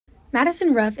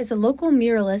Madison Ruff is a local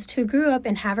muralist who grew up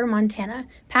in Havre, Montana.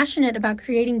 Passionate about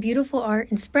creating beautiful art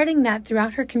and spreading that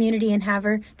throughout her community in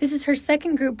Havre, this is her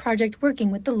second group project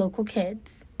working with the local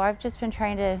kids. I've just been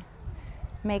trying to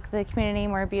make the community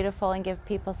more beautiful and give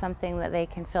people something that they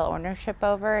can feel ownership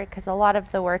over, because a lot of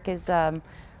the work is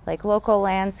like local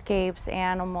landscapes,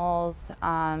 animals,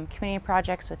 community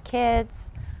projects with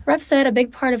kids. Ruff said a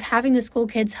big part of having the school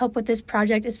kids help with this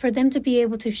project is for them to be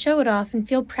able to show it off and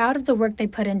feel proud of the work they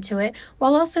put into it,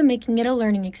 while also making it a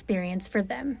learning experience for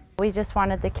them. We just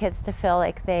wanted the kids to feel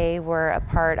like they were a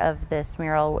part of this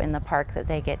mural in the park that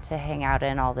they get to hang out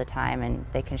in all the time, and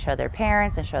they can show their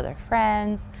parents and show their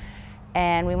friends.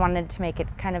 And we wanted to make it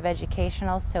kind of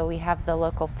educational, so we have the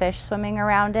local fish swimming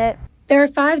around it. There are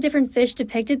 5 different fish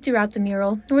depicted throughout the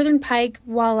mural: northern pike,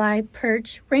 walleye,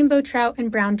 perch, rainbow trout,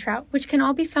 and brown trout, which can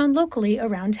all be found locally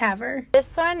around Havre.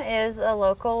 This one is a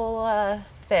local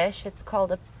fish. It's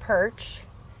called a perch.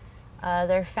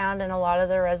 They're found in a lot of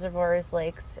the reservoirs,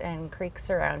 lakes, and creeks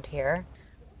around here.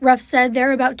 Ruff said there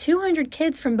are about 200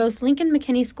 kids from both Lincoln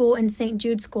McKinney School and St.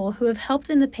 Jude School who have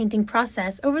helped in the painting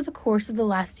process over the course of the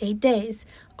last 8 days.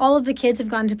 All of the kids have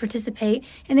gotten to participate,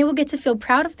 and they will get to feel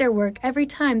proud of their work every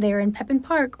time they are in Pepin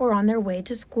Park or on their way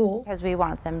to school. Because we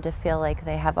want them to feel like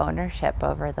they have ownership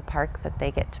over the park that they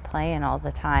get to play in all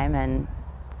the time, and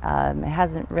it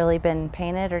hasn't really been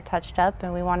painted or touched up,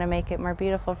 and we want to make it more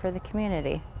beautiful for the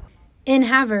community. In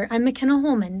Havre, I'm McKenna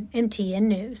Holman, MTN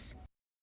News.